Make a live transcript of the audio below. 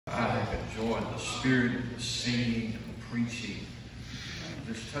enjoyed the spirit of the singing and the preaching.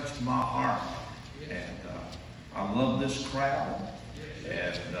 It just touched my heart. And I love this crowd.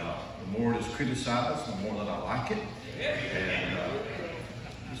 And the more it is criticized, the more that I like it. And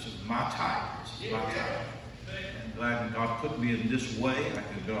this is my type. This is my type. And glad that God put me in this way. I could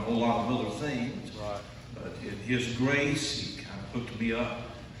have done a whole lot of other things. Right. But in His grace, He kind of hooked me up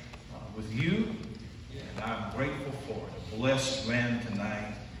with you. And I'm grateful for it. A blessed man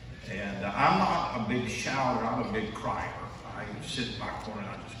tonight. And I'm not a big shouter. I'm a big crier. I sit in my corner and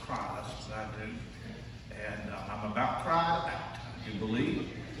I just cry. That's what I do. And I'm about cried out. I do believe.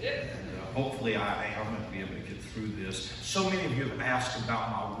 And hopefully I am going to be able to get through this. So many of you have asked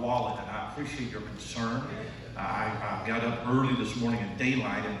about my wallet, and I appreciate your concern. I got up early this morning at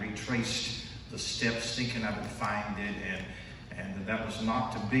daylight and retraced the steps thinking I would find it, and that was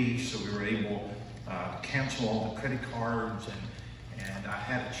not to be, so we were able to cancel all the credit cards, and I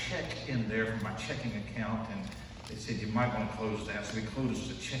had a check in there from my checking account, and they said you might want to close that, so we closed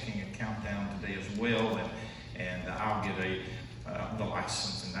the checking account down today as well, and I'll get the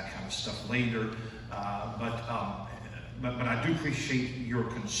license and that kind of stuff later. But I do appreciate your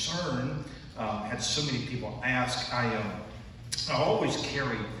concern. Had so many people ask. I always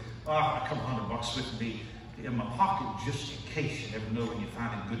carry a couple $100 with me in my pocket just in case. You never know when you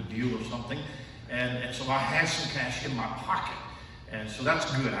find a good deal or something. And so I had some cash in my pocket. And so that's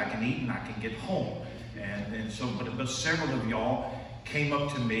good. I can eat and I can get home. And so, but several of y'all came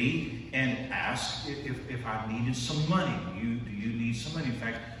up to me and asked if I needed some money. Do you need some money? In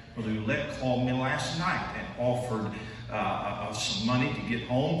fact, Brother Ouellette called me last night and offered some money to get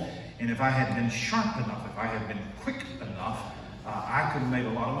home. And if I had been sharp enough, if I had been quick enough, I could have made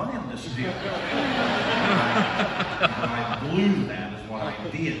a lot of money on this deal. I blew that is what I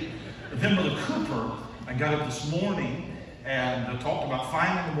did. But then Brother Cooper, I got up this morning and talked about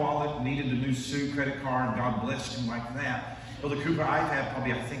finding the wallet, needed a new suit, credit card, and God blessed him like that. Brother Cooper, I've had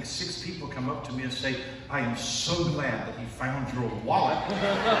probably, I think, 6 people come up to me and say, I am so glad that he found your wallet.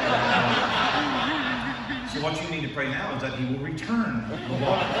 So what you need to pray now is that he will return the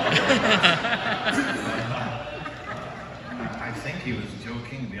wallet. I think he was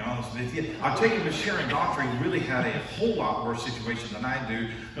joking, to be honest with you. I'll take him to Sharon Daughtry, who really had a whole lot worse situation than I do.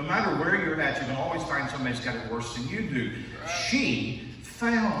 No matter where you're at, you can always find somebody that's got it worse than you do. She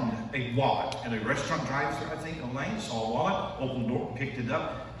found a wallet in a restaurant drive-thru, I think, Elaine saw a wallet, opened the door, picked it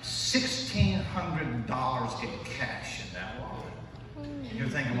up. $1,600 in cash in that wallet. And you're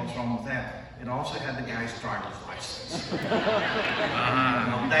thinking, what's wrong with that? It also had the guy's driver's license.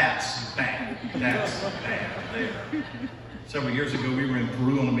 Now that's bad. That's bad there. Several years ago, we were in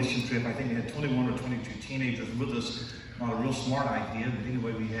Peru on a mission trip. I think we had 21 or 22 teenagers with us. Not a real smart idea, but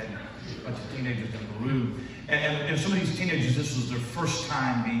anyway, we had a bunch of teenagers in Peru. And some of these teenagers, this was their first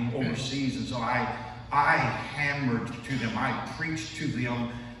time being overseas, and so I hammered to them, I preached to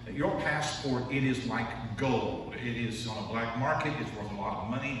them that your passport, it is like gold. It is on a black market, it's worth a lot of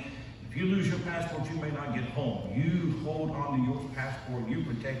money. If you lose your passport, you may not get home. You hold on to your passport, you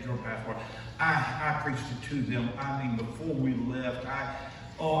protect your passport. I preached it to them. I mean, before we left, I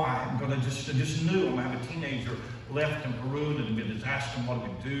just knew I'm a teenager left in Peru and been just asking what we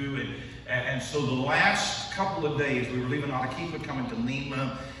do. And so the last couple of days, we were leaving Arequipa, coming to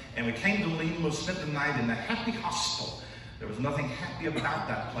Lima, and we came to Lima, spent the night in the Happy Hostel. There was nothing happy about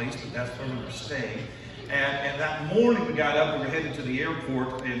that place, but that's where we were staying. And that morning we got up, we were headed to the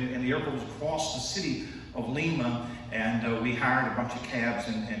airport, and the airport was across the city of Lima, and we hired a bunch of cabs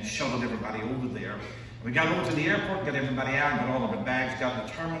and shuttled everybody over there. We got over to the airport, got everybody out, got all of our bags, got in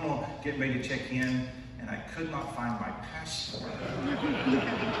the terminal, getting ready to check in, and I could not find my passport.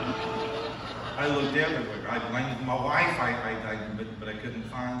 I looked everywhere. I blamed my wife, but I couldn't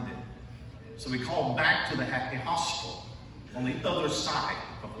find it. So we called back to the Happy Hostel on the other side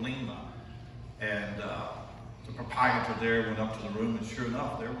of Lima. And the proprietor there went up to the room, and sure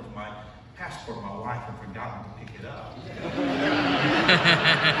enough, there was my passport. My wife had forgotten to pick it up.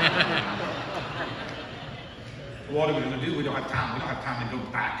 What are we going to do? We don't have time. We don't have time to go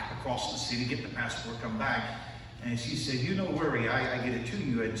back across the city, get the passport, come back. And she said, you don't worry, I get it to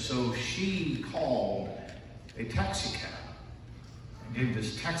you. And so she called a taxi cab and gave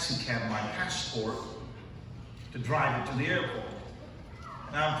this taxi cab my passport to drive it to the airport.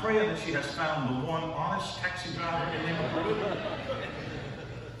 And I'm praying that she has found the one honest taxi driver in Peru.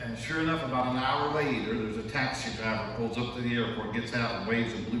 And sure enough, about an hour later, there's a taxi driver pulls up to the airport, gets out and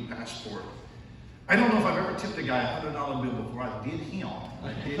waves a blue passport. I don't know if I've ever tipped a guy a $100 bill before. I did him.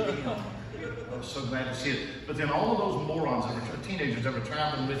 I was so glad to see it. But then all of those morons, teenagers that were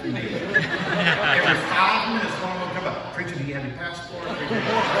traveling with me, every 5 minutes, one would come up, preacher, do you have your passport?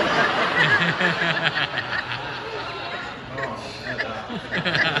 Oh, shut up.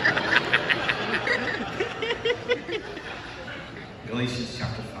 Galatians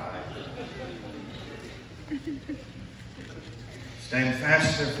chapter 5. Stand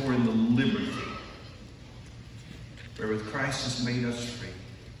fast, therefore, in the liberty wherewith Christ has made us free.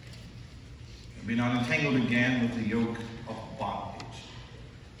 And be not entangled again with the yoke of bondage.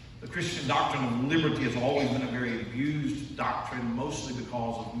 The Christian doctrine of liberty has always been a very abused doctrine, mostly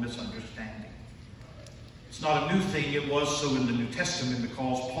because of misunderstanding. It's not a new thing. It was so in the New Testament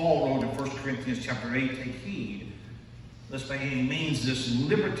because Paul wrote in 1 Corinthians chapter 8, take heed, lest by any means this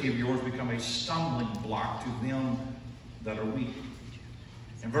liberty of yours become a stumbling block to them that are weak.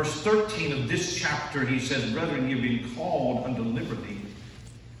 In verse 13 of this chapter, he says, brethren, ye have been called unto liberty.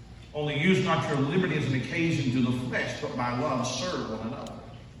 Only use not your liberty as an occasion to the flesh, but by love serve one another.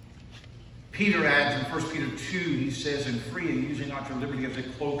 Peter adds in 1 Peter 2, he says, and free, and using not your liberty as a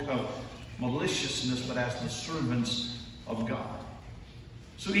cloak of maliciousness, but as the servants of God.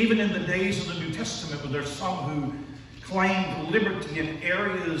 So even in the days of the New Testament, where there's some who claimed liberty in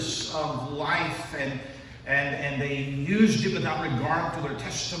areas of life, and they used it without regard to their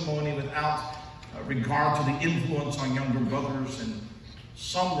testimony, without regard to the influence on younger brothers, and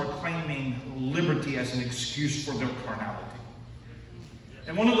some were claiming liberty as an excuse for their carnality.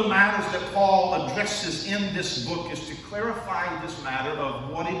 And one of the matters that Paul addresses in this book is to clarify this matter of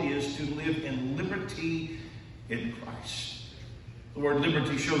what it is to live in liberty in Christ. The word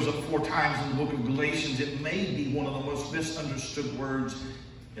liberty shows up 4 times in the book of Galatians. It may be one of the most misunderstood words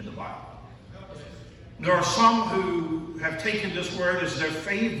in the Bible. There are some who have taken this word as their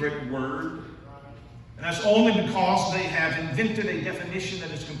favorite word, and that's only because they have invented a definition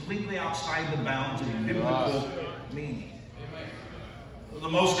that is completely outside the bounds of biblical meaning. The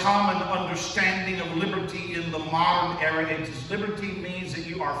most common understanding of liberty in the modern era is liberty means that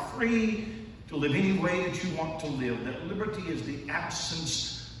you are free to live any way that you want to live. That liberty is the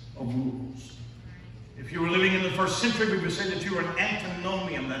absence of rules. If you were living in the first century, we would say that you are an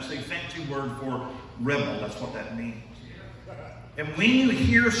antinomian. That's a fancy word for rebel. That's what that means. And when you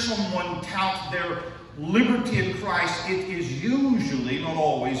hear someone tout their liberty in Christ, it is usually, not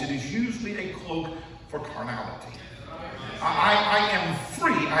always, it is usually a cloak for carnality. I am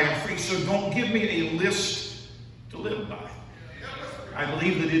free, so don't give me a list to live by. I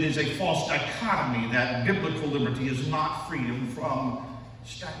believe that it is a false dichotomy that biblical liberty is not freedom from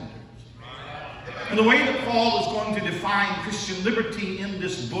standards. And the way that Paul is going to define Christian liberty in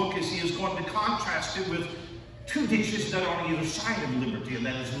this book is he is going to contrast it with 2 ditches that are on either side of liberty, and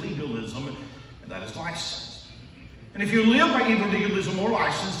that is legalism and that is license. And if you live by either legalism or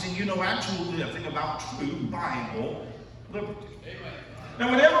license, then you know absolutely nothing about true Bible liberty.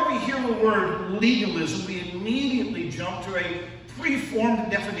 Now, whenever we hear the word legalism, we immediately jump to a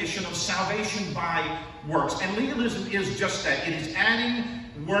preformed definition of salvation by works. And legalism is just that. It is adding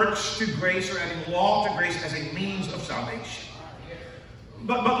works to grace, or adding law to grace as a means of salvation.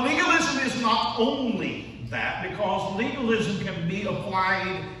 But legalism is not only that, because legalism can be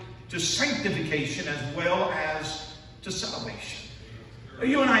applied to sanctification as well as to salvation.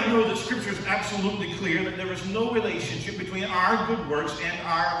 You and I know that Scripture is absolutely clear that there is no relationship between our good works and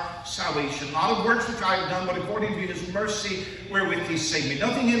our salvation. Not of works which I have done, but according to His mercy wherewith He saved me.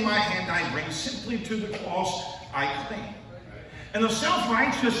 Nothing in my hand I bring, simply to the cross I cling. And the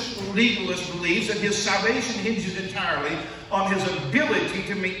self-righteous legalist believes that his salvation hinges entirely on his ability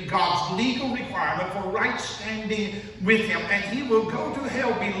to meet God's legal requirement for right standing with Him. And he will go to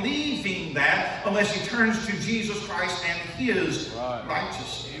hell believing that unless he turns to Jesus Christ and His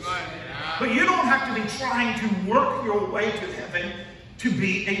righteousness. But you don't have to be trying to work your way to heaven to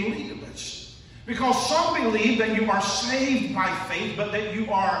be a legalist. Because some believe that you are saved by faith, but that you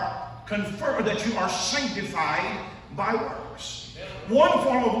are confirmed, that you are sanctified by works. One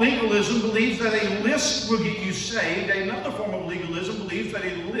form of legalism believes that a list will get you saved. Another form of legalism believes that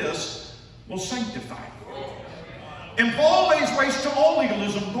a list will sanctify you. And Paul lays waste to all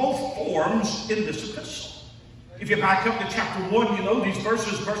legalism, both forms, in this epistle. If you back up to chapter 1, you know these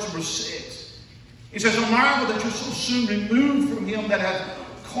verses, verse number 6. He says, "I marvel that you're so soon removed from Him that hath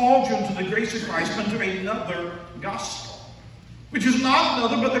called you into the grace of Christ unto another gospel, which is not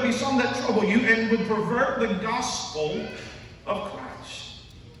another, but there be some that trouble you and would pervert the gospel of Christ.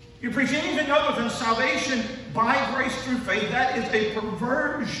 You preach anything other than salvation by grace through faith, that is a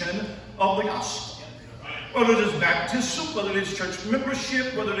perversion of the gospel. Whether it is baptism, whether it is church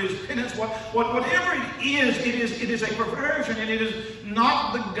membership, whether it is penance, whatever it is a perversion, and it is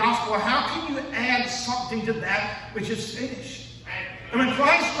not the gospel. How can you add something to that which is finished? And when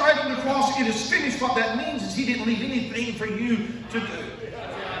Christ died on the cross, it is finished. What that means is He didn't leave anything for you to do.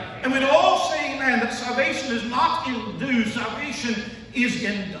 And we'd all say amen, that salvation is not in do, salvation is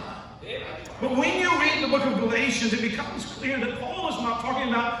in done. But when you read the book of Galatians, it becomes clear that Paul is not talking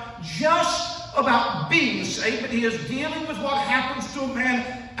about just about being saved, but he is dealing with what happens to a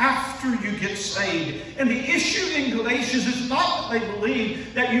man after you get saved. And the issue in Galatians is not that they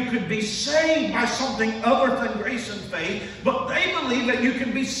believe that you could be saved by something other than grace and faith, but they believe that you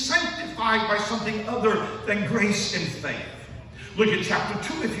can be sanctified by something other than grace and faith. Look at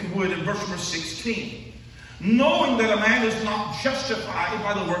chapter 2, if you would, in verse number 16. Knowing that a man is not justified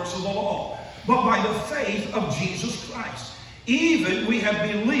by the works of the law, but by the faith of Jesus Christ. Even we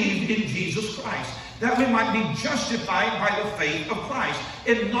have believed in Jesus Christ, that we might be justified by the faith of Christ,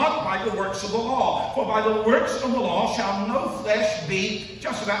 and not by the works of the law. For by the works of the law shall no flesh be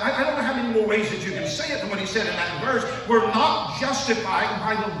justified. I don't know how many more ways that you can say it than what he said in that verse. We're not justified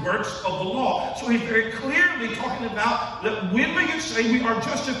by the works of the law. So he's very clearly talking about that when we get saved, we are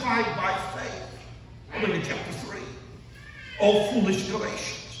justified by faith. Look at chapter 3. O foolish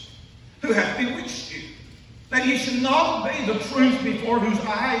Galatians, who hath bewitched you, that ye should not obey the truth, before whose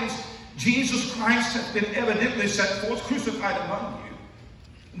eyes Jesus Christ hath been evidently set forth, crucified among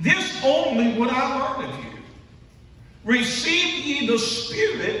you. This only would I learn of you. Received ye the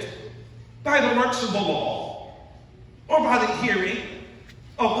Spirit by the works of the law, or by the hearing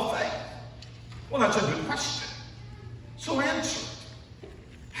of the faith? Well, that's a good question. So answer it.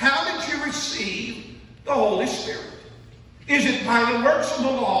 How did you receive the Holy Spirit? Is it by the works of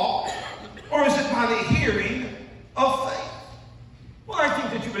the law, or is it by the hearing of faith? Well, I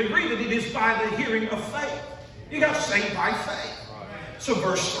think that you would agree that it is by the hearing of faith. You got saved by faith. So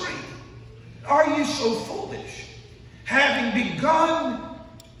verse 3. Are you so foolish? Having begun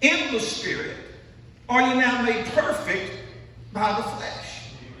in the Spirit, are you now made perfect by the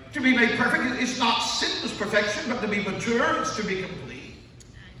flesh? To be made perfect is not sinless perfection, but to be mature is to be complete.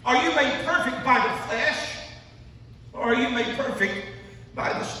 Are you made perfect by the flesh, or are you made perfect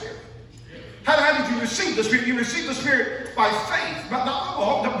by the Spirit? How did you receive the Spirit? You received the Spirit by faith, but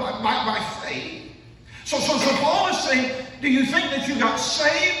not by faith. So Paul is saying, do you think that you got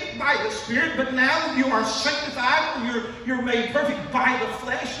saved by the Spirit, but now you are sanctified, or you're made perfect by the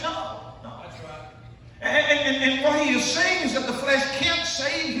flesh? No. That's right. And what he is saying is that the flesh can't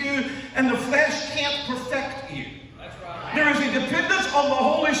save you, and the flesh can't perfect you. That's right. There is a dependence on the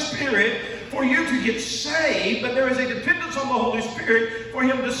Holy Spirit for you to get saved, but there is a dependence on the Holy Spirit for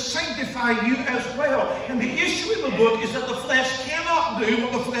him to sanctify you as well. And the issue in the book is that the flesh cannot do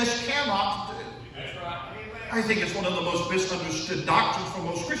what the flesh cannot do. That's right. I think it's one of the most misunderstood doctrines for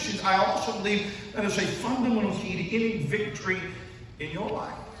most Christians. I also believe that it's a fundamental key to any victory in your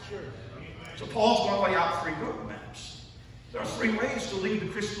life. Sure. So Paul's going to lay out 3 roadmaps. There are 3 ways to live the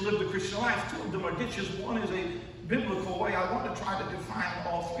Christian life. 2 of them are ditches. One is a biblical way. I want to try to define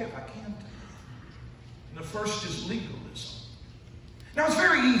all 3 if I can. And the first is legalism. Now, it's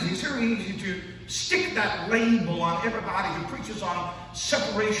very easy. It's very easy to stick that label on everybody who preaches on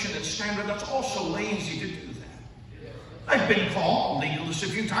separation and standard. That's also lazy to do that. I've been called legalist a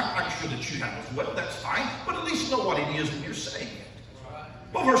few times. I'm sure that you have as well. That's fine. But at least know what it is when you're saying it.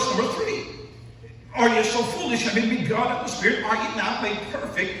 Well, verse number 3. Are you so foolish, having begun of the Spirit, are you now made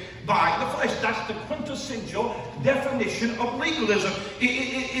perfect by the flesh? That's the quintessential definition of legalism.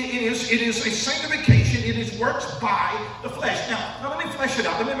 It is a sanctification. It is works by the flesh. Now let me flesh it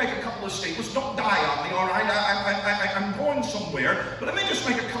out. Let me make a couple of statements. Don't die on me, all right? I'm going somewhere. But let me just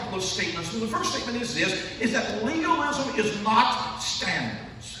make a couple of statements. And the first statement is this, is that legalism is not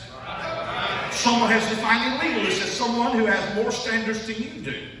standards. Someone has defined a legalist as someone who has more standards than you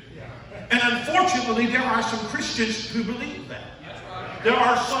do. And unfortunately, there are some Christians who believe that. There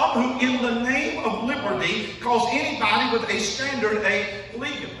are some who, in the name of liberty, calls anybody with a standard a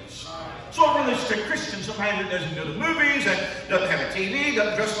legalist. So a realistic Christian, somebody that doesn't go to movies, and doesn't have a TV,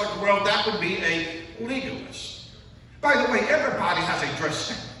 doesn't dress like the world, that would be a legalist. By the way, everybody has a dress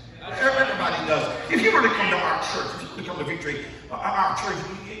standard. Everybody does. If you were to come to our church, if you were to come to Victory, our church,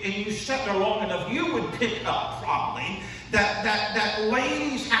 and you sat there long enough, you would pick up probably that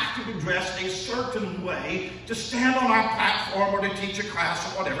ladies have to be dressed a certain way to stand on our platform or to teach a class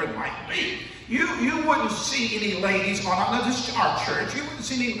or whatever it might be. You wouldn't see any ladies on our church. You wouldn't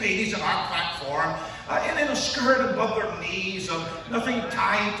see any ladies on our platform in a skirt above their knees, nothing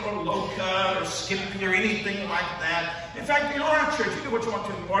tight or low cut or skimpy or anything like that. In fact, in our church, you do what you want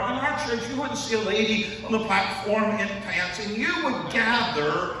to anymore. In our church, you wouldn't see a lady on the platform in pants, and you would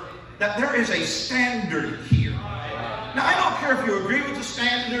gather that there is a standard here. Now, I don't care if you agree with the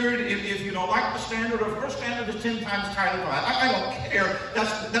standard, if you don't like the standard, or if your standard is 10 times tighter than mine. I don't care.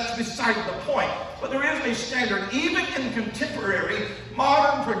 That's beside the point. But there is a standard. Even in contemporary,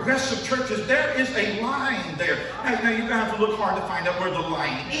 modern, progressive churches, there is a line there. Now you're going to have to look hard to find out where the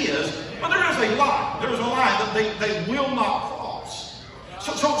line is. But there is a line. There's a line that they will not cross.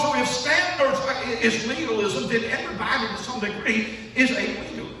 So if standards is legalism, then everybody to some degree is a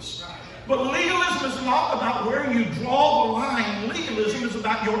legalist. But legalism is not about where you draw the line. Legalism is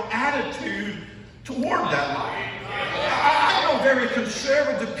about your attitude toward that line. I know very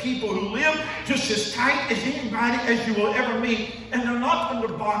conservative people who live just as tight as anybody as you will ever meet, and they're not under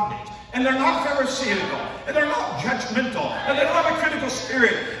bondage, and they're not pharisaical, and they're not judgmental, and they don't have a critical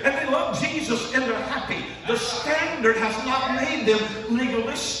spirit, and they love Jesus, and they're happy. The standard has not made them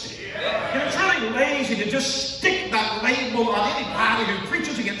legalistic. And it's really lazy to just stick that label on anybody who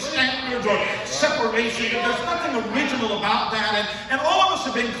preaches against standards or separation. There's nothing original about that. And all of us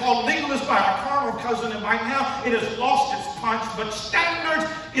have been called legalists by our carnal cousin, and by now it has lost its punch. But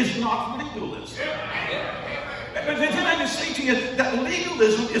standards is not legalism. But then I can say to you that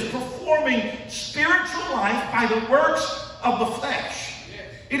legalism is performing spiritual life by the works of the flesh.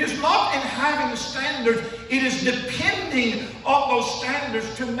 It is not in having standards. It is depending on those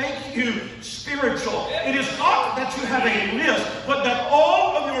standards to make you spiritual. It is not that you have a list, but that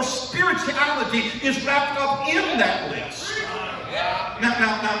all of your spirituality is wrapped up in that list. Now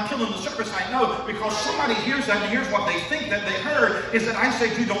I'm killing the service, I know, because somebody hears that and here's what they think that they heard is that I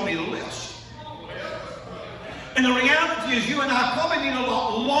said you don't need a list. And the reality is you and I probably need a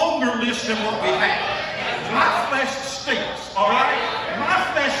lot longer list than what we have. My flesh stinks, all right? My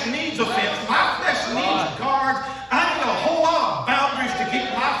flesh needs a fence. My flesh needs guards. I need a whole lot of boundaries to keep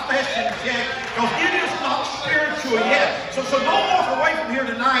my flesh in check because it is not spiritual yet. So don't walk away from here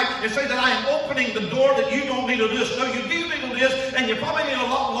tonight and say that I am opening the door that you don't need a list. No, you do need a list, and you probably need a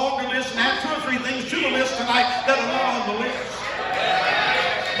lot longer list and add 2 or 3 things to the list tonight that are not on the list.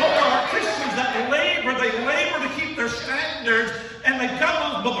 But there are Christians that labor to keep their standards, and they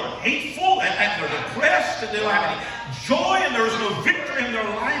got but they're hateful, and they're depressed, and they don't have any joy, and there's no victory in their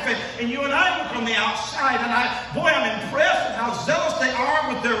life. And you and I look on the outside, and I'm impressed with how zealous they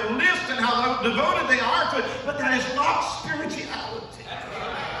are with their list and how devoted they are to it, but that is not spirituality.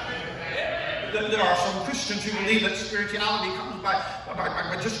 There are some Christians who believe that spirituality comes by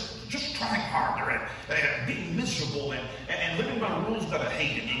just trying harder and being miserable and living by rules that are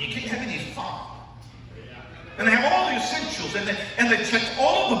hated, and you can't have any fun. And they have all the essentials, and they check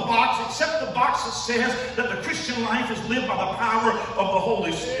all of the boxes except the box that says that the Christian life is lived by the power of the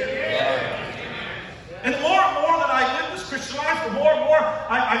Holy Spirit. And the more and more that I live this Christian life, the more and more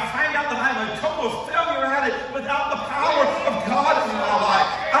I find out that I'm a total failure at it without the power of God in my life.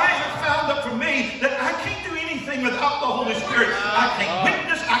 I have found that for me that I can't do anything without the Holy Spirit. I can't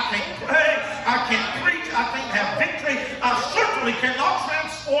witness, I can't pray, I can't preach, I can't have victory. I certainly cannot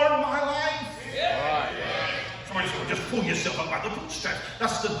transform my life. Somebody said, well, just pull yourself up by the bootstraps.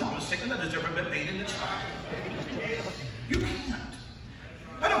 That's the dumbest thing that has ever been made in its life. You can't.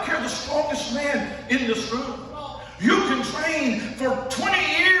 I don't care the strongest man in this room. You can train for 20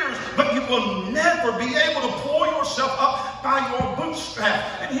 years, but you will never be able to pull yourself up by your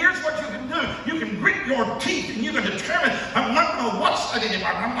bootstrap. And here's what you can do. You can grit your teeth and you can determine, I'm not going to watch that anymore.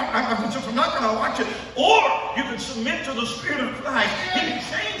 I'm not going to watch it. Or you can submit to the Spirit of Christ. He can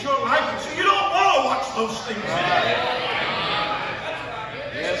change your life so you don't want to watch those things anymore.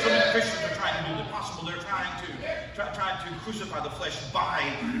 Yeah, some Christians are trying to do the impossible. They're trying to crucify the flesh by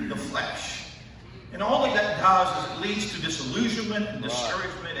the flesh. And all that does is it leads to disillusionment and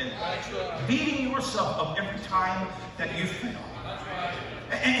discouragement and beating yourself up every time that you fail.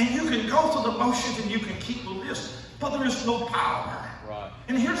 And you can go through the motions and you can keep the list, but there is no power.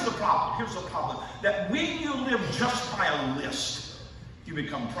 And here's the problem. Here's the problem. That when you live just by a list, you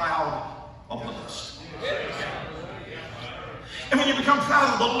become proud of the list. And when you become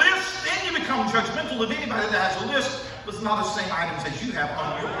proud of the list, then you become judgmental of anybody that has a list with not the same items as you have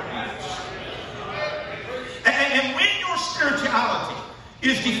on your list. And when your spirituality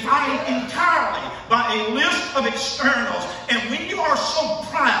is defined entirely by a list of externals, and when you are so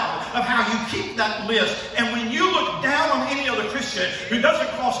proud of how you keep that list, and when you look down on any other Christian who doesn't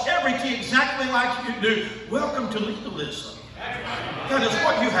cross every T exactly like you do, welcome to legalism. That is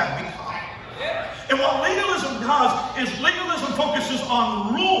what you have become. And what legalism does is legalism focuses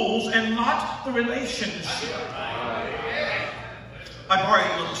on rules and not the relationship. I borrow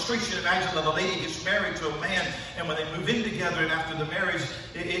an illustration. Imagine that a lady gets married to a man, and when they move in together, and after the marriage,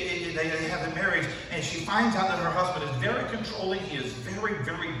 they have the marriage, and she finds out that her husband is very controlling. He is very,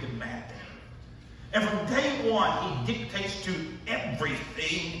 very demanding. And from day one, he dictates to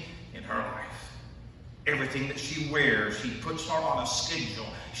everything in her life. Everything that she wears, he puts her on a schedule.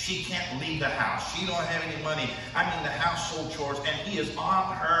 She can't leave the house. She don't have any money. I mean, the household chores, and he is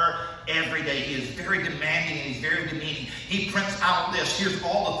on her every day. He is very demanding and he's very demeaning. He prints out a list. Here's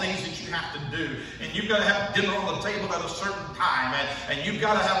all the things that you have to do. And you've got to have dinner on the table at a certain time. And you've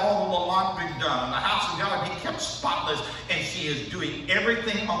got to have all of the laundry done. And the house has got to be kept spotless. And she is doing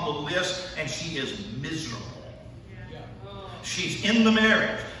everything on the list, and she is miserable. She's in the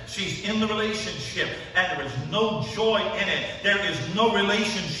marriage. She's in the relationship, and there is no joy in it. There is no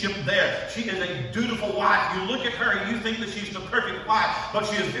relationship there. She is a dutiful wife. You look at her and you think that she's the perfect wife, but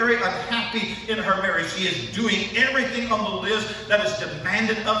she is very unhappy in her marriage. She is doing everything on the list that is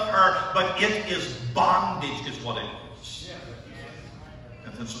demanded of her, but it is bondage is what it is.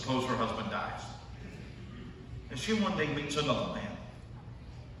 And then suppose her husband dies. And she one day meets another man,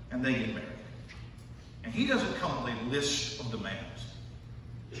 and they get married. And he doesn't come with a list of demands.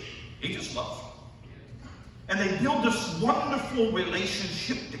 He just loves her. And they build this wonderful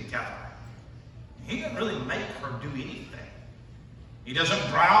relationship together. He doesn't really make her do anything. He doesn't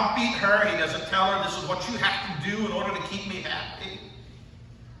browbeat her. He doesn't tell her, this is what you have to do in order to keep me happy.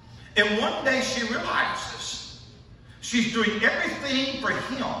 And one day she realizes she's doing everything for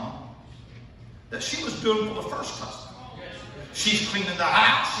him that she was doing for the first husband. She's cleaning the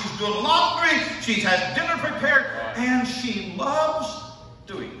house. She's doing laundry. She has dinner prepared. And she loves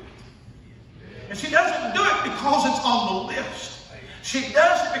doing it. And she doesn't do it because it's on the list. She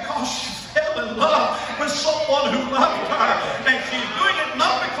does it because she fell in love with someone who loved her. And she's doing it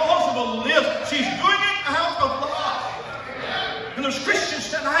not because of a list. She's doing it out of love. And there's Christians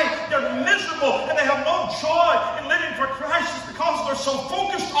tonight, they're miserable and they have no joy in living for Christ. It's because they're so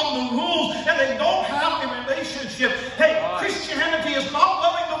focused on the rules and they don't have a relationship. Hey, Christianity is not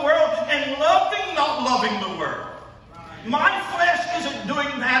loving the world and not loving the world. My flesh isn't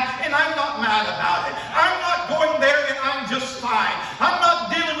doing that, and I'm not mad about it. I'm not going there, and I'm just fine. I'm not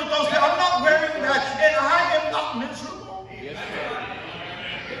dealing with those things. I'm not wearing that, and I am not miserable.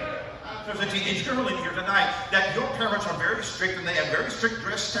 There's a teenage girl in here tonight that your parents are very strict, and they have very strict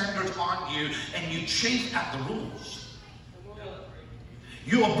dress standards on you, and you chafe at the rules.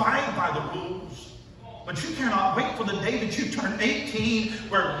 You abide by the rules. But you cannot wait for the day that you turn 18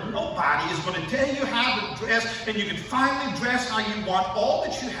 where nobody is going to tell you how to dress and you can finally dress how you want. All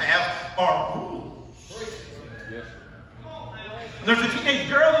that you have are rules. Yes. There's a teenage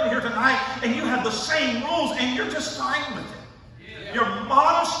girl in here tonight and you have the same rules and you're just fine with it. You're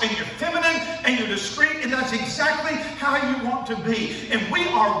modest and you're feminine and you're discreet, and that's exactly how you want to be. And we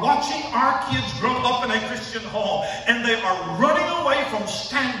are watching our kids grow up in a Christian home, and they are running away from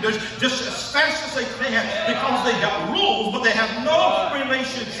standards just as fast as they can because they've got rules, but they have no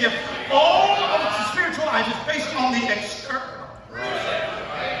relationship. All of the spiritual life is based on the external.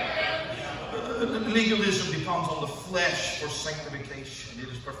 Legalism depends on the flesh for sanctification. It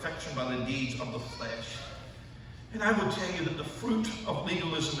is perfection by the deeds of the flesh. And I would tell you that the fruit of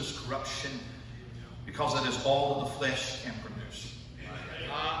legalism is corruption, because that is all that the flesh can produce.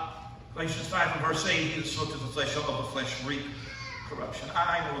 Galatians 5 and verse 8, he that soweth to the flesh shall of the flesh reap corruption.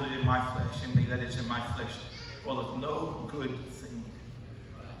 I know that in my flesh, in me, that is in my flesh, dwelleth no good thing.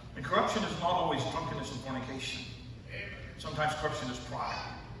 And corruption is not always drunkenness and fornication. Sometimes corruption is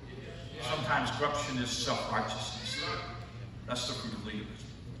pride. Sometimes corruption is self-righteousness. That's the fruit of legalism.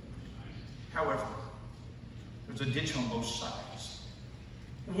 However, there's a ditch on both sides.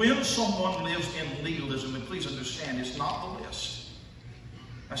 When someone lives in legalism, and please understand, it's not the list.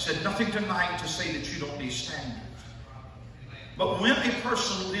 I said nothing tonight to say that you don't need standards. But when a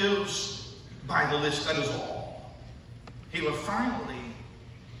person lives by the list, that is all. He will finally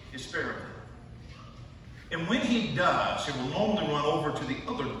experiment. And when he does, he will normally run over to the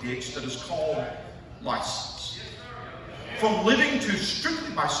other ditch that is called license. From living to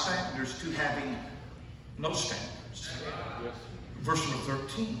strictly by standards to having no standards. Verse number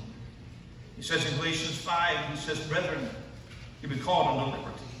 13. He says in Galatians 5, he says, brethren, you be called unto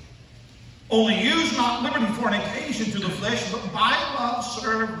liberty. Only use not liberty for an occasion to the flesh, but by love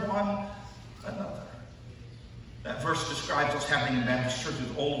serve one another. That verse describes what's happening in Baptist churches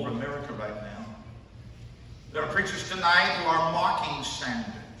all over America right now. There are preachers tonight who are mocking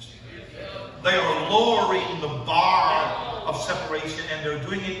standards. They are lowering the bar of separation, and they're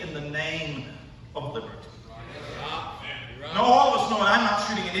doing it in the name of liberty. Now, all of us know, and I'm not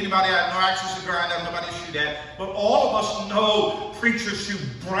shooting at anybody. I have no access to ground. I have nobody to shoot at. But all of us know preachers who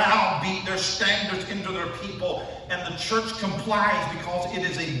browbeat their standards into their people, and the church complies because it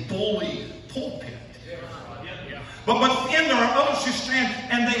is a bully pulpit. But within there are others who stand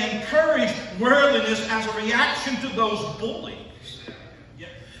and they encourage encourage worldliness as a reaction to those bullies.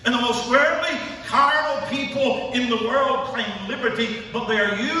 And the most worldly, carnal people in the world claim liberty, but they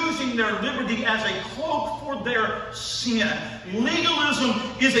are using their liberty as a cloak for their sin. Legalism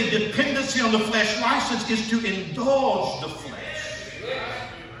is a dependency on the flesh. License is to indulge the flesh.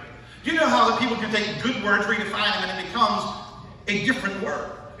 Do you know how the people can take good words, redefine them, and it becomes a different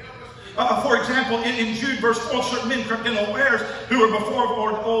word? For example, in Jude verse 4, certain men crept in unawares who were before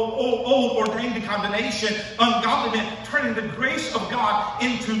old ordained to condemnation, ungodly men, turning the grace of God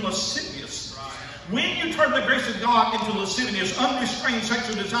into lasciviousness. When you turn the grace of God into lasciviousness, unrestrained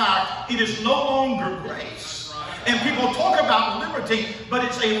sexual desire, it is no longer grace. And people talk about liberty, but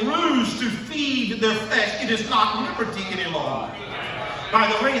it's a ruse to feed their flesh. It is not liberty any longer. By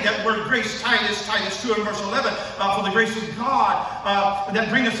the way, that word grace, Titus 2 and verse 11, for the grace of God that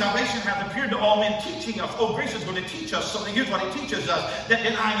bringeth salvation hath appeared to all men, teaching us. Oh, grace is going to teach us something. Here's what it teaches us. That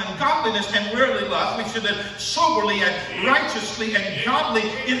denying ungodliness and worldly lust, we should live soberly and righteously and godly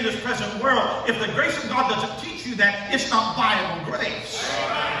in this present world. If the grace of God doesn't teach you that, it's not Bible grace.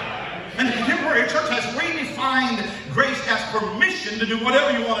 And the contemporary church has redefined grace as permission to do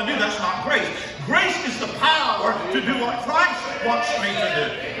whatever you want to do. That's not grace. Grace is the power to do what Christ wants me to do.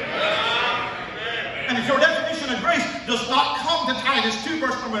 And if your definition of grace does not come to Titus 2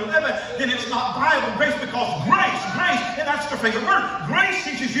 verse number 11, then it's not Bible grace, because grace, and that's the favorite word. Grace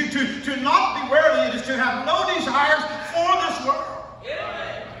teaches you to not be worldly. It is to have no desires for this world.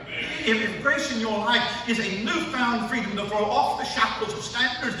 If grace in your life is a newfound freedom to throw off the shackles of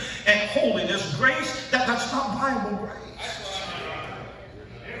standards and holiness, grace, that's not Bible grace.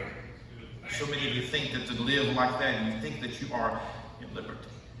 So many of you think that to live like that, and you think that you are in liberty.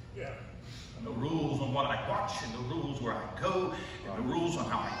 And the rules on what I watch, and the rules where I go, and the rules on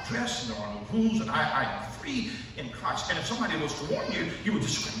how I dress, and there are no rules, and I am free in Christ. And if somebody was to warn you, you would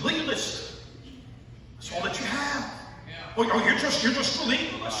just scream, legalist. That's all that you have. Well, you're just a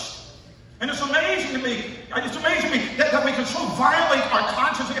legalist. And it's amazing to me that we can so violate our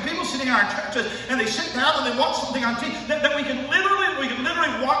conscience. We have people sitting in our churches and they sit down and they watch something on TV that we can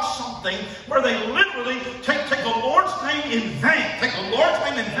literally watch something where they literally take the Lord's name in vain. Take the Lord's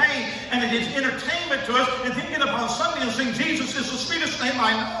name in vain, and it is entertainment to us. And then get up on Sunday and sing, Jesus is the sweetest name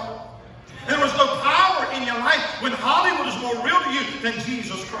I know. And there was no power in your life when Hollywood is more real to you than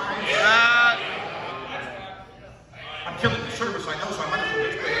Jesus Christ. I'm killing the service, I know, so I might as well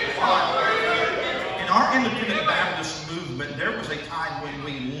get to the file. In our independent Baptist movement, there was a time when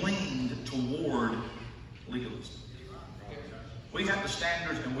we leaned toward legalism. We had the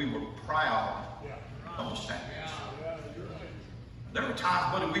standards, and we were proud of the standards. There were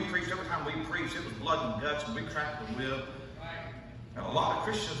times, what did we preach? Every time we preached, it was blood and guts, and we cracked the whip. And a lot of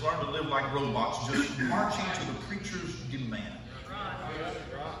Christians learned to live like robots, just marching to the preacher's demand.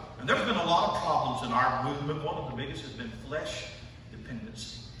 And there's been a lot of problems in our movement. One of the biggest has been flesh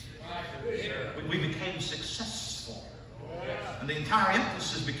dependency. We became successful. And the entire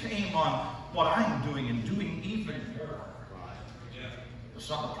emphasis became on what I'm doing and doing even more. That's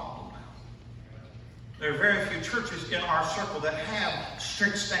not the problem now. There are very few churches in our circle that have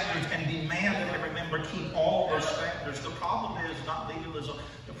strict standards and demand that every member keep all those standards. The problem is not legalism.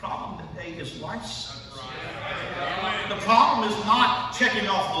 The problem today is license. The problem is not checking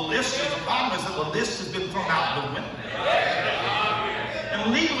off the list. The problem is that the list has been thrown out the window.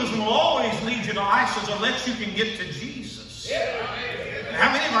 And legalism will always lead you to license unless you can get to Jesus.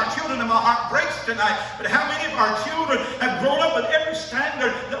 How many of our children, and my heart breaks tonight, but how many of our children have grown up with every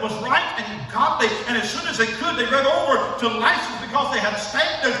standard that was right and godly, and as soon as they could, they ran over to license because they had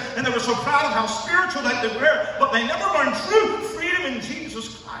standards, and they were so proud of how spiritual that they were, but they never learned true freedom in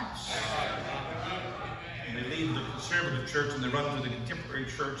Jesus Christ. And they leave the conservative church and they run to the contemporary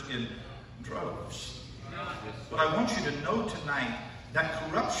church in droves. But I want you to know tonight that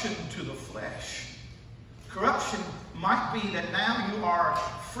corruption to the flesh, corruption might be that now you are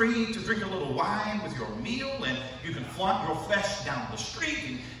free to drink a little wine with your meal, and you can flaunt your flesh down the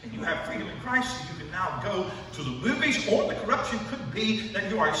street, and you have freedom in Christ, and you can now go to the movies. Or the corruption could be that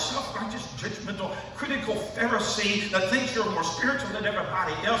you are a self-righteous, judgmental, critical Pharisee that thinks you're more spiritual than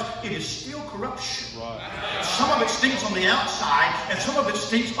everybody else. It is still corruption. Right. Some of it stinks on the outside, and some of it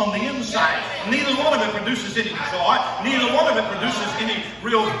stinks on the inside. Neither one of it produces any joy. Neither one of it produces any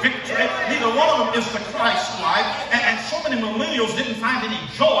real victory. Neither one of them is the Christ life. And so many millennials didn't find any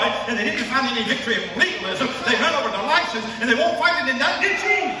joy, and they didn't find any victory in legalism. They went over to license, and they won't find it in that Jesus.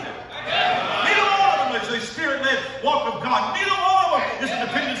 Neither one of them is a spirit-led walk of God. Neither one of them is a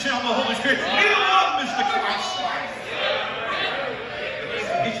dependency on the Holy Spirit. Neither one of them is the Christ life.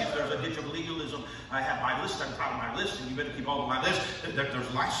 There's a ditch of legalism I have my list. I'm proud of my list, and you better keep all of my list.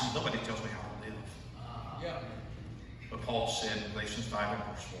 There's license. Nobody tells me how to live. Yeah. But Paul said in Galatians 5 and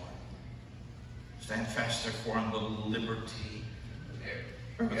verse 1, stand fast, therefore, in the liberty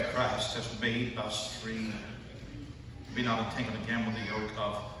wherewith Christ has made us free. Be not entangled again with the yoke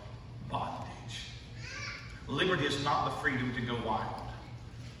of bondage. Liberty is not the freedom to go wild.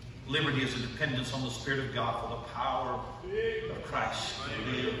 Liberty is a dependence on the Spirit of God for the power of Christ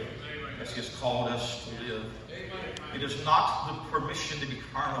to live as He has called us to live. It is not the permission to be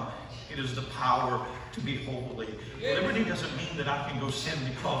carnal. It is the power to be holy. Liberty doesn't mean that I can go sin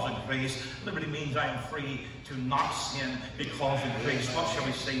because of grace. Liberty means I am free to not sin because of grace. What shall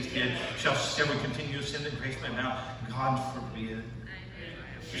we say then? Shall we continue to sin that grace may abound? God forbid.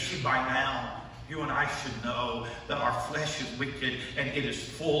 You see, by now, you and I should know that our flesh is wicked and it is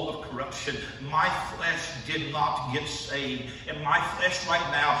full of corruption. My flesh did not get saved, and my flesh right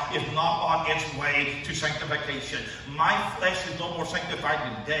now is not on its way to sanctification. My flesh is no more sanctified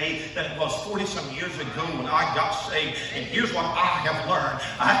today than it was 40-some years ago when I got saved. And here's what I have learned.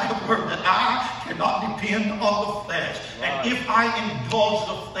 I have learned that I cannot depend on the flesh. And if I indulge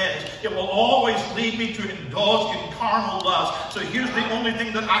the flesh, it will always lead me to indulge in carnal lust. So here's the only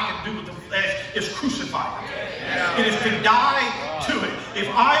thing that I can do with the flesh is crucify it. It is to die to it. If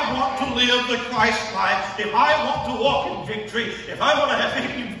I want to live the Christ life, if I want to walk in victory, if I want to have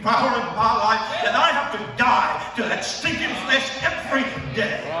any power in my life, then I have to die to that stinking flesh every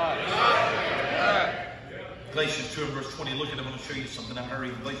day. Galatians 2 and verse 20. Look at it. I'm going to show you something. I'm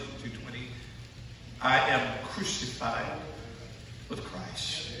hurrying. Galatians 2:20. I am crucified with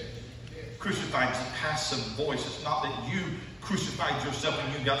Christ. Crucified is a passive voice. It's not that you crucified yourself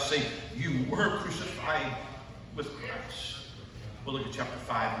and you got saved. You were crucified with Christ. We'll look at chapter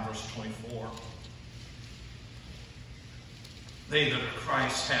 5 and verse 24. They that are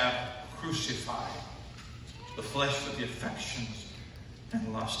Christ have crucified the flesh with the affections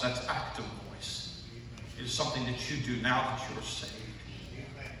and lust. That's active voice. It is something that you do now that you're saved.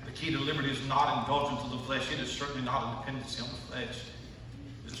 The key to liberty is not indulgence of the flesh. It is certainly not a dependency on the flesh.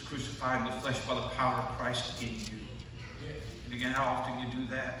 It is crucifying the flesh by the power of Christ in you. And again, how often you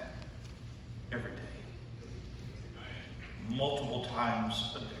do that? Every day. Multiple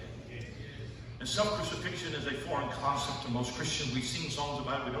times a day. And self-crucifixion is a foreign concept to most Christians. We sing songs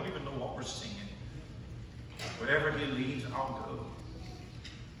about it. We don't even know what we're singing. Wherever He leads, I'll go.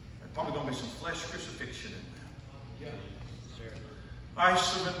 There's probably going to be some flesh crucifixion in that. I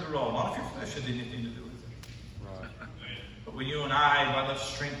surrender all. Not if your flesh has anything to do with it. Right. But when you and I, by the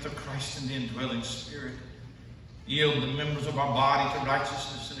strength of Christ and the indwelling Spirit, yield the members of our body to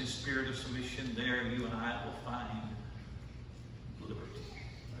righteousness in a spirit of submission, there you and I will find liberty.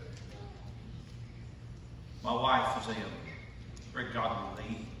 My wife is a very godly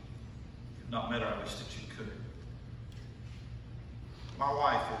lady. You've not met her, I wish that you could. My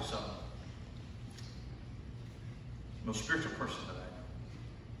wife is the most spiritual person that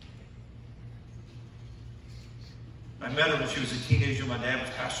I met her when she was a teenager. My dad was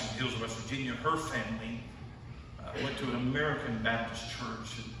pastor in Hills, West Virginia. Her family went to an American Baptist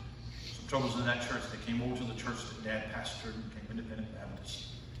church. And some troubles in that church. They came over to the church that Dad pastored and became independent Baptist.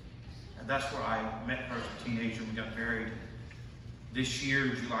 And that's where I met her as a teenager. We got married. This year,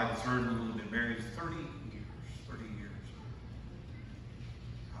 July the 3rd, we will have been married 30 years. 30 years.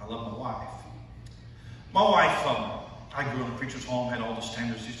 I love my wife. My wife, I grew up in a preacher's home, had all the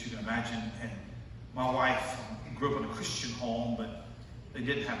standards that you can imagine. And my wife grew up in a Christian home, but they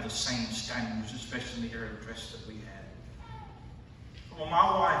didn't have the same standards, especially in the area of dress that we had. When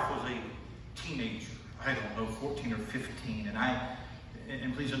my wife was a teenager, I don't know, 14 or 15,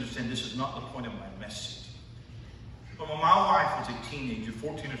 and please understand, this is not the point of my message. But when my wife was a teenager,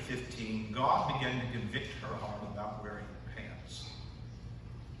 14 or 15, God began to convict her heart about wearing pants.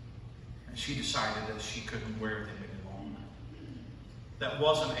 And she decided that she couldn't wear them any longer. That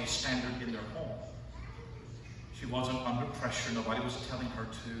wasn't a standard in their home. She wasn't under pressure. Nobody was telling her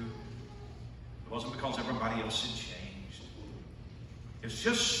to. It wasn't because everybody else had changed. It's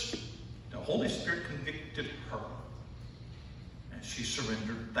just the Holy Spirit convicted her. And she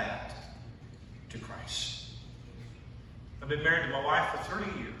surrendered that to Christ. I've been married to my wife for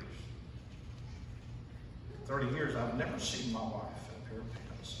 30 years. 30 years, I've never seen my wife in a pair of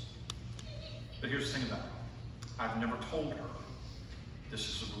pants. But here's the thing about it. I've never told her this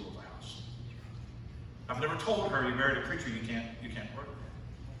is the rule of the house. I've never told her, you married a preacher, you can't work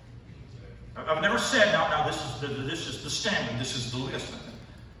that. I've never said, now this is the standard, this is the list.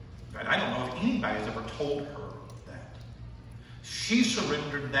 I don't know if anybody has ever told her that. She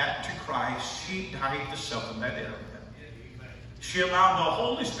surrendered that to Christ. She died to self in that area. She allowed the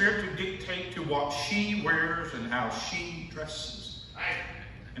Holy Spirit to dictate to what she wears and how she dresses.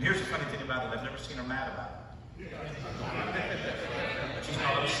 And here's the funny thing about it. I've never seen her mad about it. She's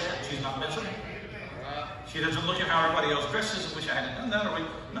not upset. She's not miserable. She doesn't look at how everybody else dresses and wish I hadn't done that. Or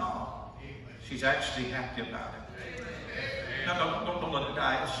no. She's actually happy about it. Now, don't let it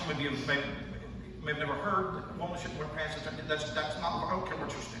die. Some of you may have never heard that a woman shouldn't wear pants. That's not, I don't care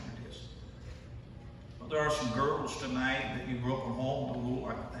what your standard is. But there are some girls tonight that you grew up at home with a rule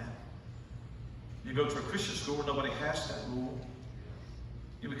like that. You go to a Christian school where nobody has that rule.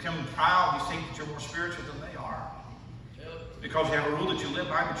 You become proud. You think that you're more spiritual than they are. Because you have a rule that you live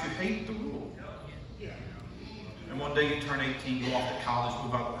by, but you hate the rule. And one day you turn 18, go off to college,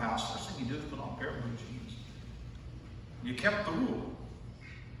 move out of the house. First thing you do is put on a pair of blue jeans. You kept the rule.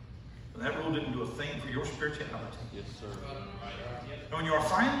 But that rule didn't do a thing for your spirituality. Yes, sir. And when you are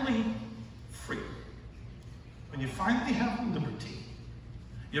finally free, when you finally have liberty,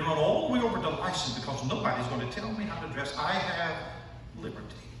 you run all the way over to license because nobody's going to tell me how to dress. I have liberty.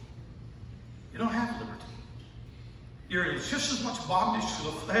 You don't have liberty. You're just as much bondage to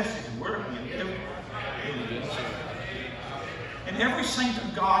the flesh as you were when you lived. And every saint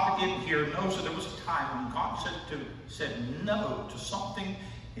of God in here knows that there was a time when God said no to something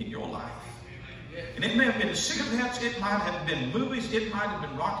in your life. And it may have been cigarettes, it might have been movies, it might have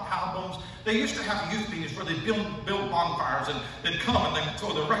been rock albums. They used to have youth meetings where they'd build bonfires and they'd come and they'd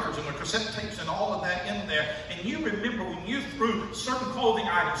throw the records and the cassette tapes and all of that in there. And you remember when you threw certain clothing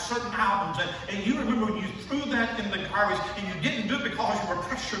items, certain albums, and you remember when you threw that in the garbage and you didn't do it because you were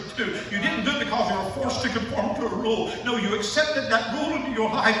pressured to. You didn't do it because you were forced to conform to a rule. No, you accepted that rule into your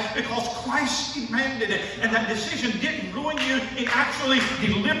life because Christ demanded it. And that decision didn't ruin you, it actually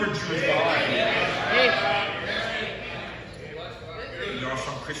delivered you as well. There are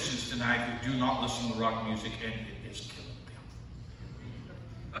some Christians tonight who do not listen to rock music and it is killing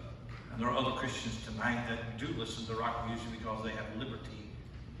them. And there are other Christians tonight that do listen to rock music because they have liberty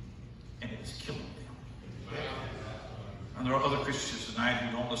and it is killing them. And there are other Christians tonight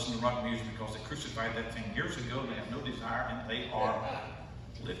who don't listen to rock music because they crucified that thing years ago. They have no desire and they are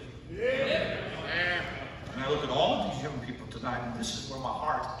living. And I look at all of these young people tonight and this is where my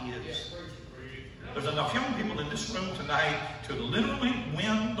heart is. There's enough young people in this room tonight to literally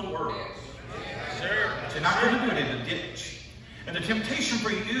win the world. They're not going to do it in a ditch. And the temptation for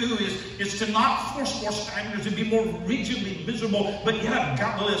you is to not force more standards and be more rigidly miserable, but yet I've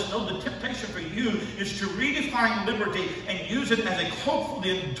got the list. No, the temptation for you is to redefine liberty and use it as a cloak for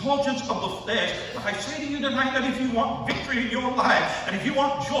the indulgence of the flesh. But I say to you tonight that if you want victory in your life, and if you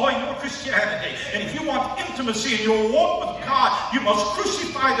want joy in your Christianity, and if you want intimacy in your walk with God, you must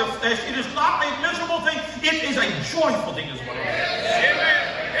crucify the flesh. It is not a miserable thing. It is a joyful thing is what it is.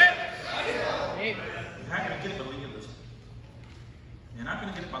 You're not going to get it by legalism. You're not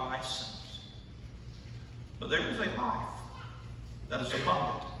going to get it by license. But there is a life that is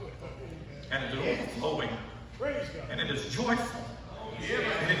abundant. And it is overflowing. And it is joyful.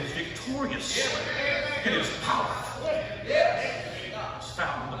 And it is victorious. It is powerful. It's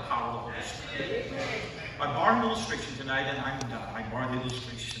found in the power of the Holy Spirit. I borrowed an illustration tonight, and I'm done. I borrowed the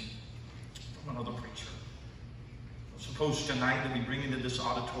illustration from another preacher. Suppose tonight that we bring into this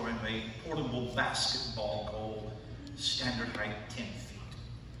auditorium a portable basketball goal, standard height 10 feet.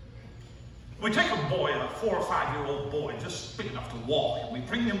 We take a boy, a 4 or 5 year old boy, just big enough to walk, and we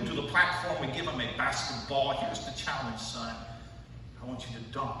bring him to the platform, we give him a basketball. Here's the challenge, son. I want you to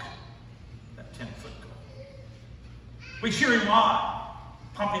dunk that 10-foot goal. We cheer him on,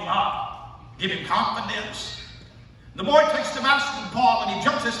 pump him up, give him confidence. The boy takes the basketball and he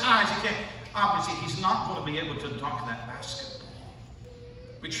jumps as high as he can. Obviously, he's not going to be able to dunk that basketball.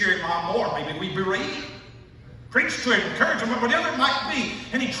 We cheer him on more. Maybe we berate him, preach to him, encourage him, whatever it might be.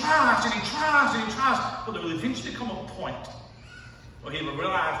 And he tries and he tries and he tries. But there will eventually come a point where he will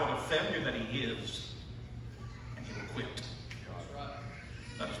realize what a failure that he is. And he will quit.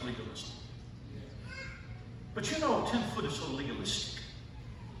 That is legalism. But you know, 10 foot is so legalistic.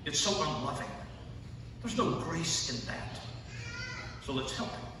 It's so unloving. There's no grace in that. So let's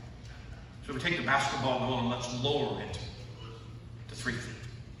help him. So we take the basketball goal and let's lower it to 3 feet.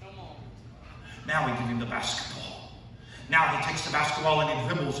 Now we give him the basketball. Now he takes the basketball and he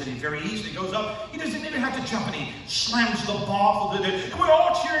dribbles and he very easily goes up. He doesn't even have to jump and he slams the ball. And we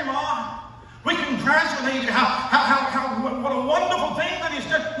all cheer him on. We congratulate him what a wonderful thing that he's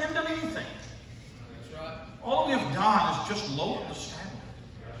done. He hasn't done anything. All we have done is just lower the standard.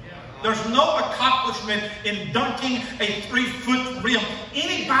 There's no accomplishment in dunking a 3-foot rim.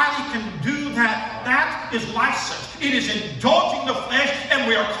 Anybody can do that. That is license. It is indulging the flesh, and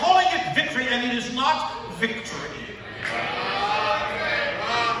we are calling it victory, and it is not victory.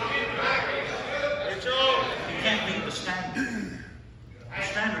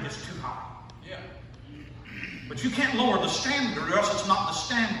 But you can't lower the standard, or else it's not the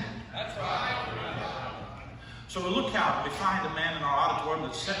standard. That's right. So we look out and we find a man in our auditorium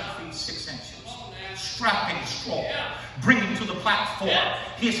that's 7 feet 6 inches. Strapping strong, bringing to the platform.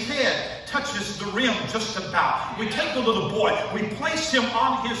 His head touches the rim just about. We take the little boy, we place him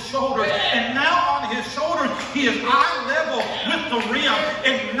on his shoulders, and now on his shoulders he is eye level with the rim.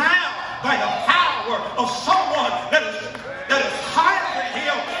 And now, by the power of someone that is higher than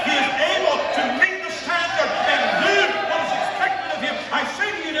him, he is able to meet the standard and do what is expected of him. I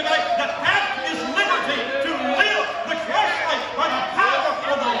say to you tonight that is liberty to live the Christ life by the power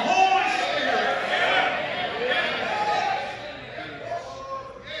of the Holy Spirit.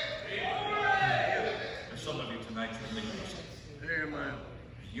 Some of you tonight, you're legalism. Amen.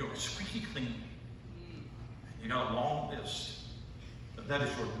 You're squeaky clean. You got a long list. But that is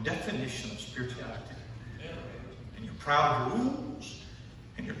your definition of spirituality. And you're proud of your rules,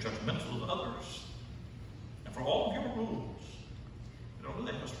 and you're judgmental of others. And for all of your rules, you don't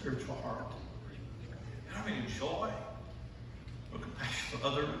really have a spiritual heart. You don't have any joy, no compassion for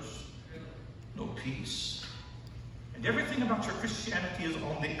others, no peace. And everything about your Christianity is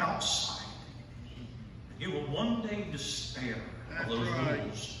on the outside. You will one day despair of those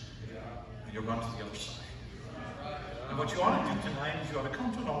rules, and you'll run to the other side. And what you ought to do tonight is you ought to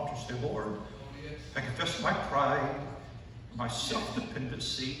come to an altar and say, Lord, I confess my pride, my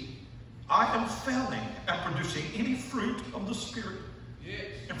self-dependency. I am failing at producing any fruit of the Spirit.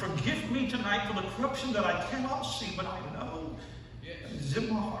 And forgive me tonight for the corruption that I cannot see, but I know is in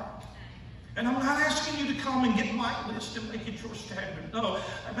my heart. And I'm not asking you to come and get my list and make it your standard. No,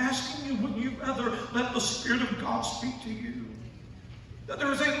 I'm asking you, would you rather let the Spirit of God speak to you? That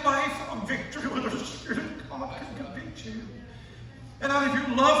there is a life of victory where the Spirit of God can convict you. And out of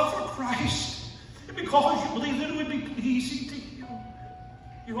your love for Christ, and because you believe that it would be pleasing to Him,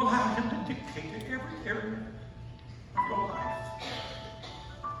 you allow Him to dictate every area of your life.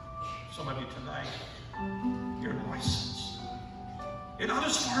 Some of you tonight, you're licensed. You're not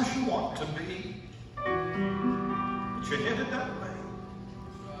as far as you want to be, but you're headed that way.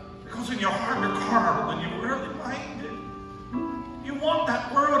 Because in your heart you're carnal and you're worldly minded. You want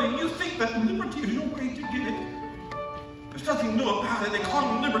that world and you think that liberty is your way to get it. There's nothing new about it. They call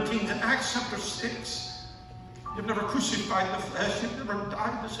them libertines in Acts chapter 6. You've never crucified the flesh. You've never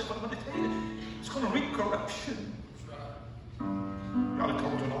died to sin. But I'm going to tell you, it's going to reap corruption. You ought to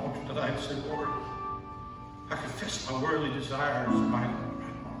come to an altar tonight and say, Lord, I confess my worldly desires, my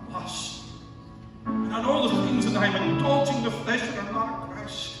lust. And I know the things that I'm indulging the flesh that are not of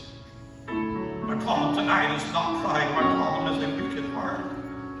Christ. My problem tonight is not pride. My problem is a wicked heart.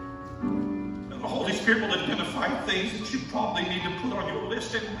 And the Holy Spirit will identify things that you probably need to put on your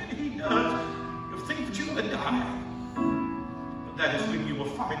list. And when He does, you'll think that you're going to die. But that is when you will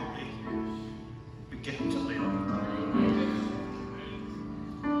finally begin to live.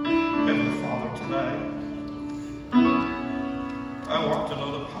 Heavenly Father, tonight, I want to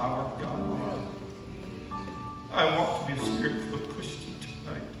know the power of God. I want to be a spiritual Christian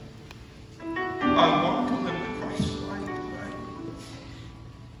tonight. I want to live the Christ life tonight.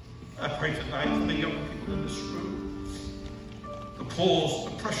 I pray tonight for the young people in this room. The pulls,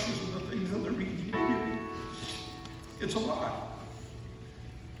 the pressures, and the things that they're reading and hearing. It's a lot.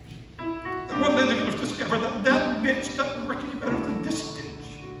 And one day they're going to discover that that bitch doesn't work any better than this bitch.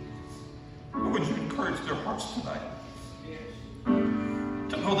 But would you encourage their hearts tonight?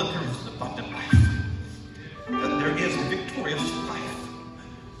 To know that there is an abundant life. That there is a victorious life.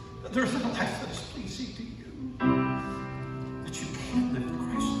 That there is a life that is pleasing to you. That you can live the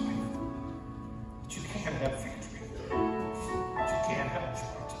Christ life. That you can have victory. That you can have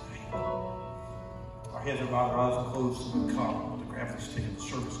joy tonight. Our heads are bowed, our eyes are closed, and we come with the graphics taking the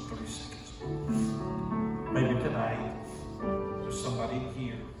service in 30 seconds. Maybe tonight there's somebody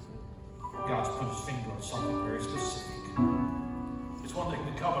here. God's put His finger on something very specific. It's one thing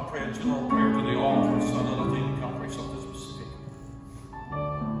to come and pray a general prayer to the altar. It's another thing to come and pray something specific.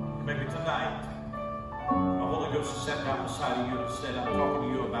 Maybe tonight, the Holy Ghost has sat down beside of you and said, I'm talking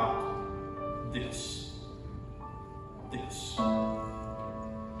to you about this. This.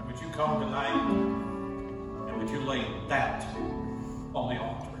 And would you come tonight and would you lay that on the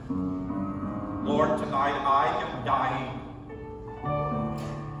altar? Lord, tonight I am dying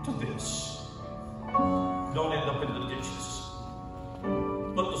to this. Don't end up in the ditches.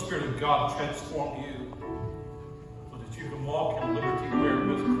 Let the Spirit of God transform you so that you can walk in liberty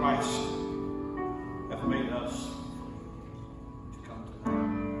wherewith Christ